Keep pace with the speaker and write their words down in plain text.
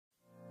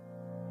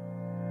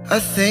I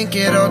think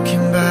it all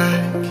came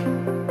back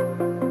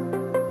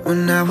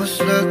when I was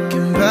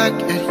looking back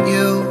at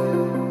you.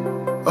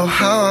 Oh,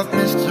 how I've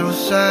missed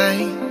those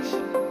sights.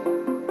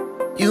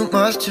 You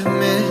must have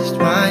missed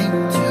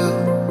mine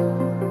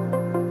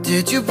too.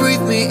 Did you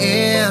breathe me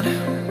in?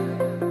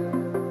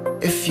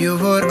 If you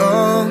would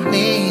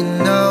only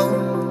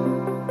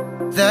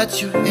know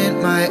that you're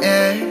in my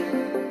air,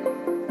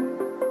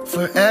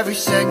 for every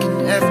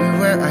second,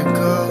 everywhere I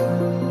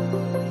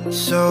go.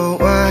 So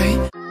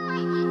why?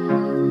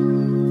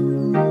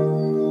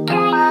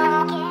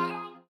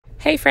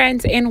 Hey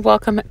friends, and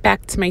welcome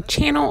back to my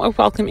channel, or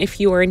welcome if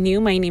you are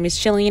new. My name is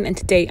Jillian, and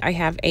today I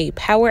have a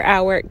power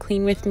hour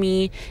clean with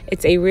me.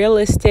 It's a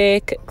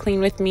realistic clean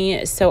with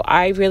me, so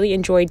I really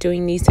enjoy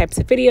doing these types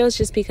of videos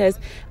just because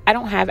I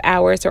don't have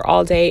hours or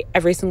all day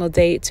every single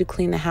day to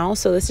clean the house.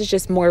 So this is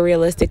just more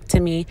realistic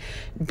to me,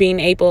 being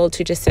able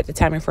to just set the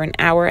timer for an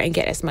hour and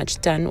get as much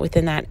done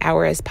within that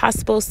hour as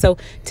possible. So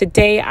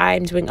today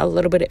I'm doing a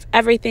little bit of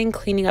everything,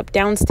 cleaning up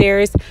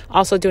downstairs,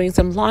 also doing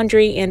some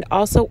laundry, and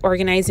also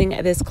organizing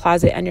this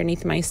closet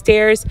underneath my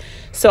stairs.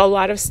 So a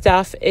lot of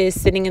stuff is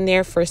sitting in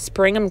there for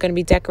spring. I'm going to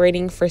be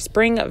decorating for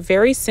spring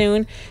very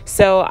soon.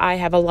 So I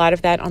have a lot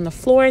of that on the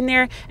floor in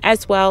there,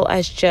 as well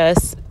as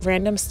just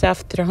random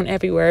stuff thrown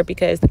everywhere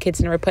because the kids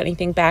never put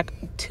anything back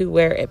to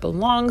where it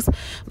belongs.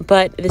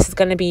 But this is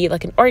going to be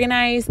like an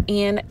organize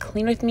and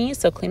clean with me,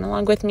 so clean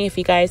along with me if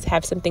you guys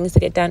have some things to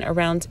get done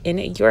around in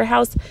your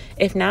house.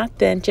 If not,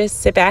 then just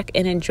sit back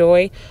and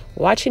enjoy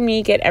watching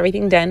me get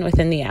everything done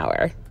within the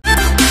hour.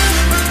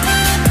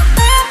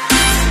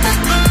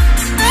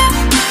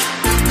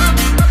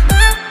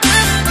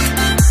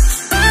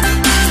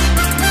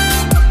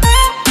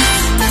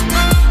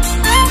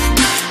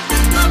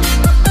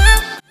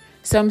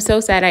 So I'm so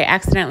sad I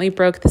accidentally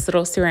broke this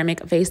little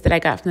ceramic vase that I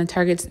got from the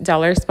Target's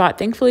dollar spot.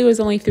 Thankfully, it was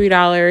only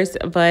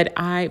 $3, but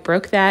I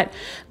broke that.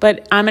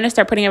 But I'm going to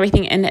start putting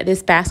everything in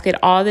this basket.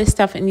 All this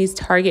stuff in these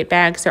Target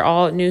bags are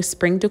all new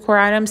spring decor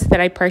items that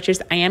I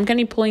purchased. I am going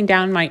to be pulling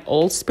down my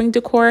old spring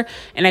decor,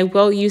 and I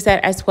will use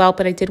that as well.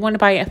 But I did want to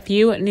buy a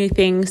few new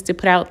things to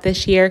put out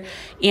this year,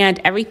 and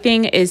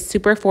everything is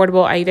super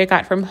affordable. I either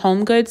got from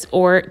Home Goods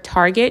or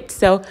Target.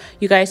 So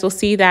you guys will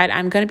see that.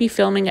 I'm going to be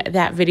filming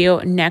that video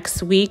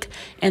next week,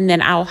 and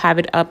then I'll have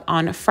it up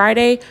on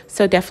Friday.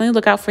 So definitely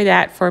look out for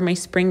that for my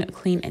spring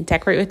clean and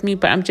decorate with me.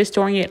 But I'm just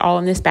storing it all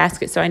in this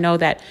basket, so I know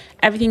that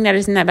everything that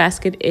is in that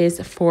basket is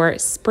for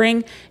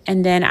spring.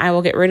 And then I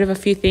will get rid of a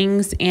few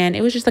things. And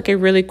it was just like a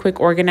really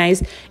quick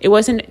organize. It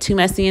wasn't too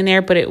messy in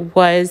there, but it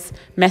was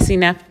messy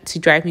enough to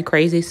drive me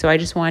crazy. So I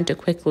just wanted to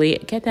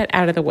quickly get that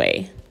out of the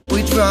way.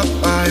 We drop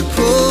our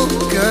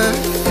poker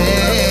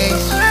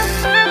face.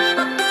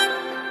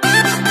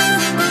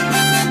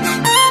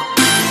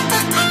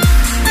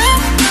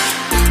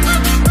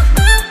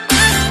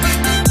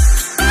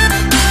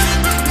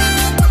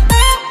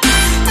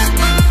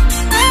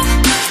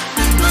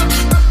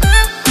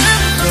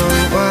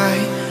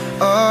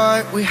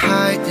 We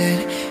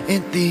hiding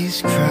in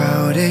these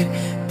crowded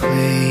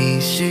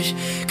places,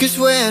 'cause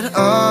when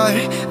our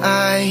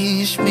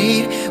eyes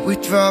meet, we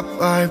drop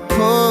our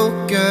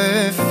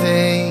poker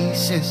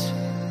faces.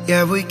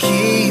 Yeah, we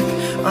keep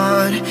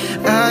on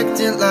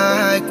acting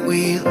like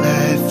we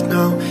left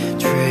no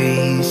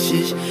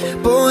traces,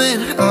 but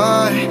when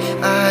our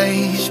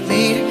eyes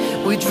meet,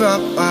 we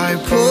drop our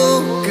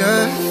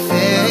poker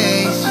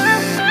face.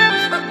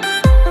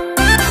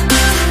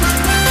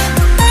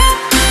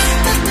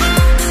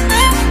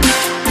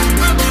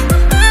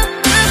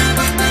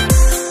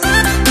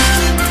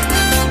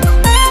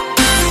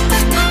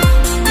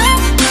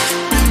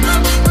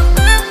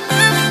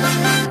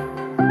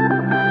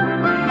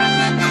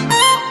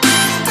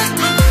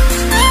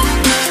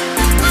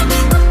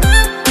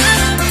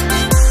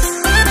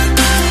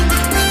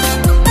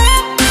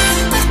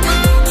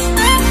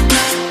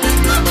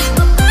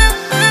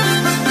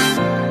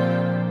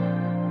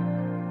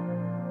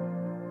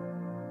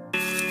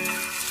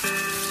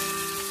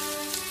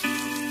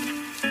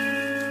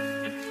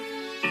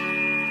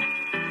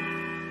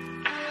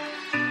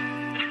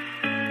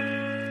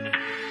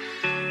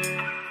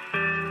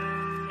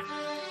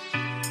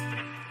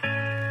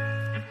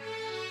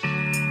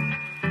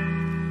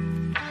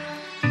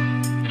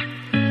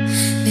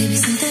 Baby,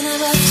 something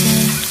about you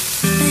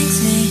makes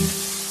me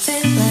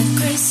feel like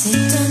crazy,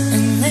 dumb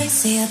and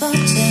lazy about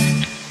you.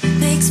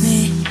 Makes me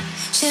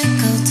check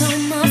out on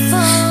my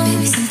phone.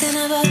 Baby, something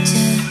about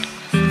you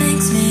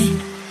makes me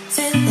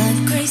feel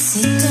like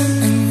crazy,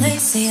 dumb and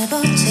lazy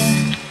about you.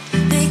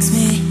 Makes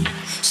me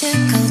check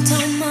out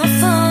on my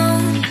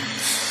phone.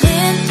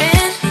 Ring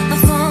my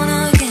phone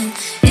again.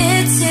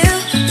 It's you,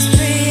 it's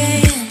 3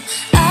 a.m.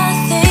 I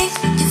think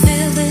you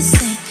feel the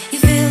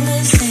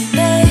same,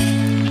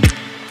 babe.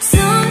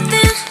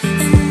 Something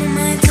in my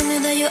mind tell me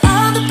that you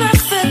are the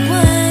perfect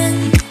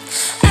one.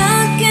 I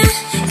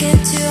can't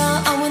get you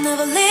out, I will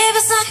never leave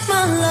aside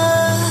my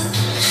love.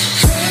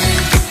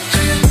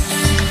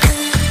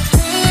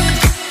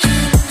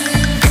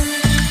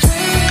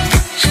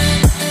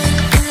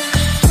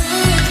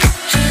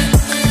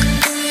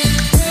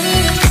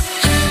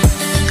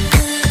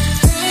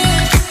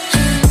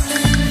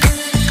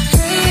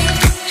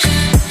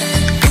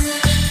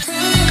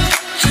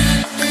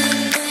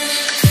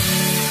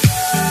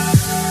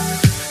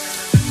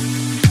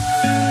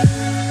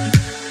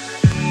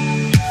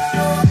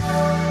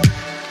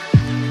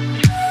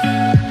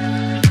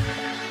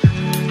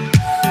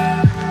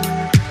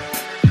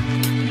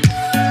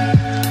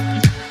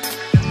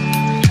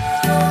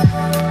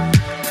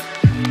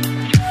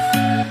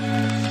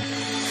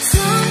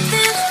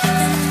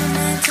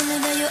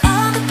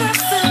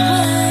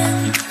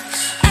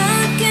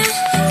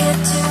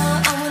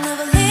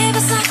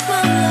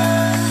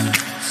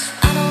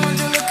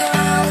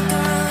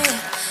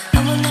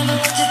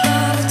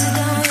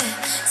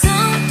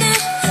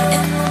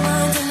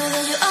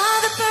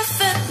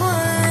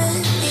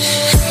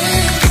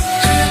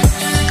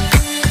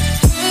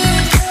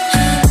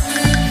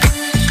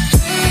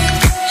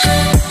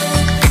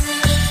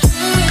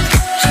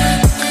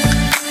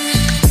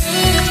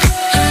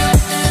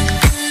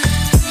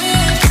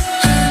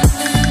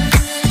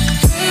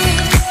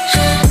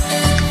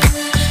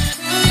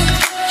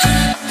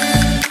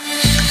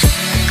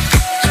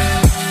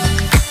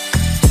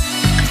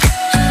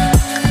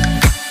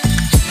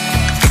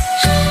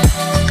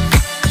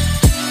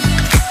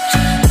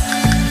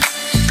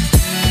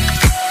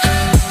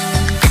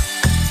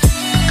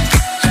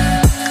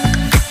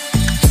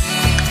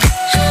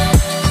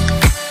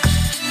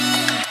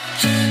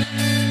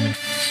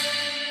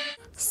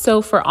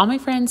 So for all my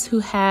friends who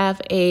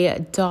have a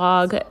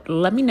dog,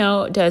 let me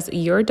know, does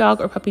your dog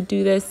or puppy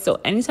do this?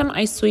 So anytime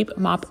I sweep,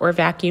 mop, or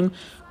vacuum,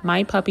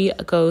 my puppy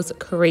goes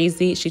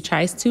crazy. She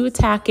tries to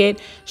attack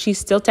it. She's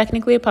still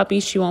technically a puppy.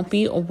 She won't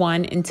be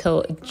one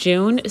until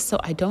June. So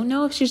I don't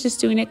know if she's just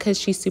doing it because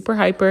she's super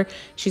hyper.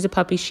 She's a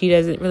puppy. She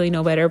doesn't really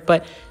know better,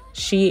 but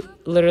she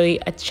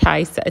literally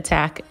tries to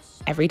attack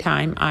every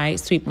time I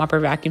sweep, mop,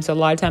 or vacuum. So a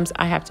lot of times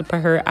I have to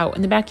put her out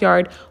in the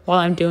backyard while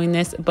I'm doing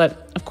this.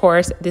 But of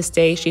course, this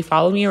day she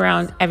followed me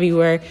around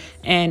everywhere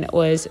and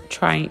was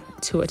trying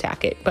to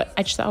attack it. But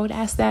I just thought I would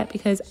ask that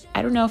because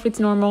I don't know if it's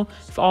normal,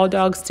 if all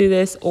dogs do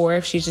this, or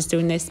if she's just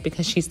doing this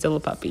because she's still a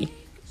puppy.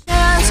 Take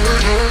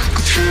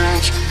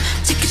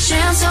a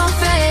chance on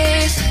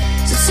faith,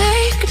 so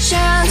take a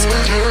chance.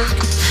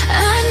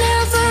 I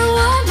never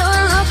want to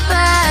look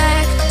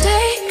back.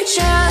 Take a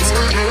chance.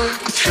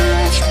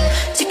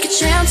 Take a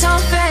chance on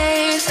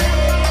faith.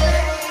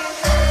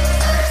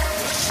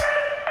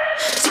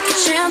 Take a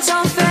chance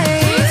on faith.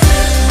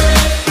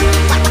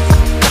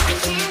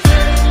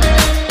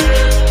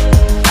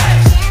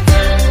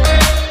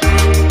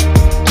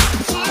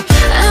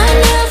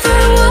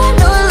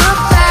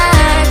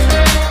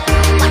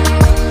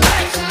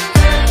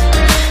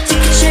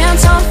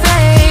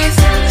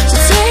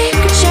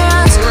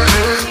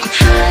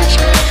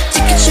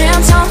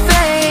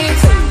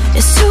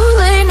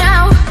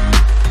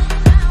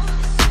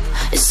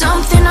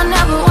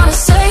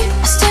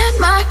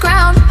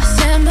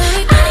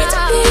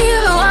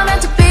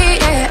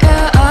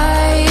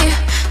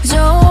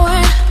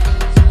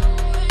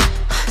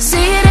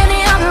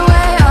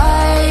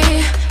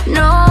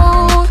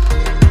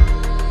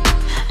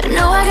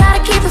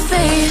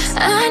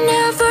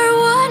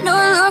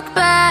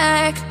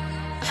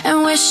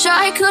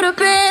 I could have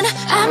been,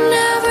 I've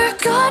never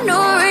got no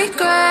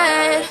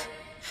regret.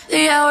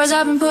 The hours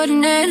I've been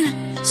putting in,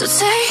 so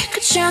take a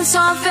chance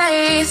on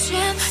faith.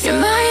 Your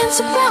mind's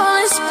a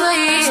boundless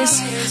place,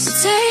 so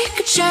take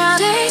a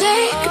chance,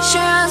 take a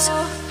chance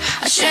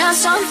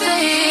on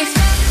faith.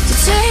 So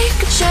take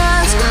a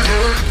chance,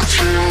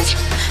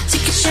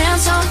 take a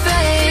chance on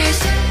faith.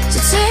 So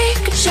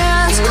take a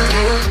chance,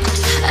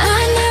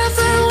 I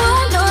never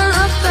want to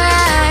look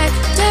back.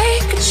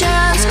 Take a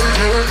chance.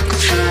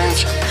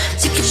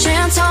 Take a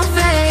chance on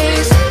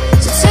faith.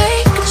 So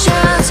take a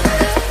chance.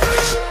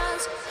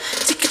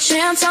 Take a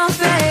chance on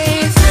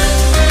faith.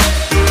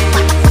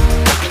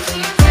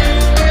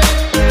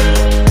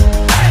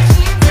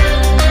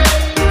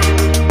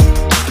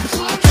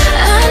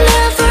 I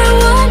never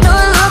want to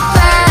look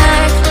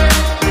back.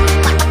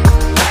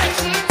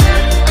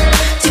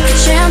 Take a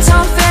chance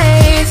on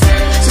faith.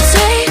 So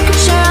take a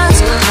chance.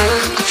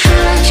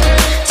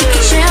 Take a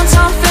chance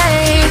on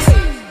faith.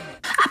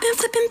 I've been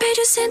flipping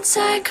pages since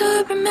I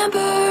could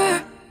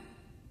remember.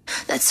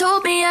 That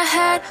told me I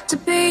had to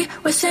be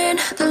within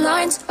the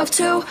lines of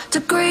 2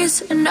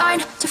 degrees and 9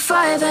 to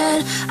 5.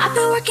 And I've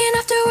been working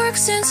after work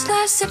since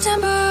last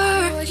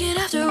September. Working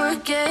after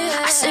work,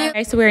 yeah.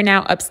 Okay, so we're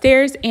now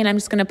upstairs and I'm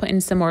just going to put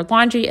in some more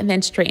laundry and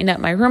then straighten up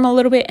my room a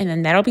little bit. And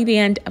then that'll be the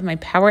end of my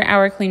power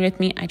hour clean with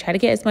me. I try to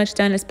get as much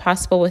done as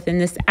possible within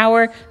this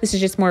hour. This is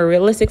just more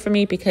realistic for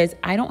me because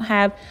I don't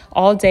have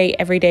all day,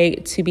 every day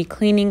to be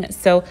cleaning.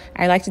 So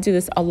I like to do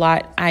this a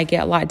lot. I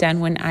get a lot done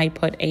when I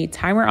put a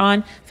timer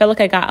on. Felt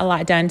like I got a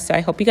lot done. So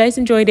I hope you guys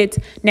enjoyed it.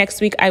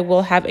 Next week, I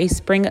will have a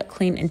spring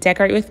clean and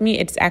decorate with me.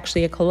 It's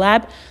actually a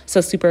collab.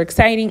 So super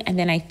exciting. And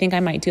then I think I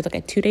might do like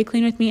a 2-day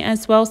clean with me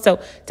as well. So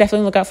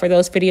definitely look out for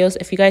those videos.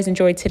 If you guys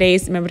enjoyed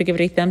today's, remember to give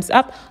it a thumbs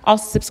up.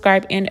 Also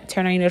subscribe and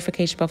turn on your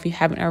notification bell if you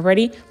haven't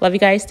already. Love you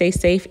guys. Stay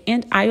safe.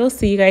 And I will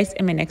see you guys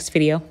in my next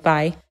video.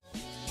 Bye.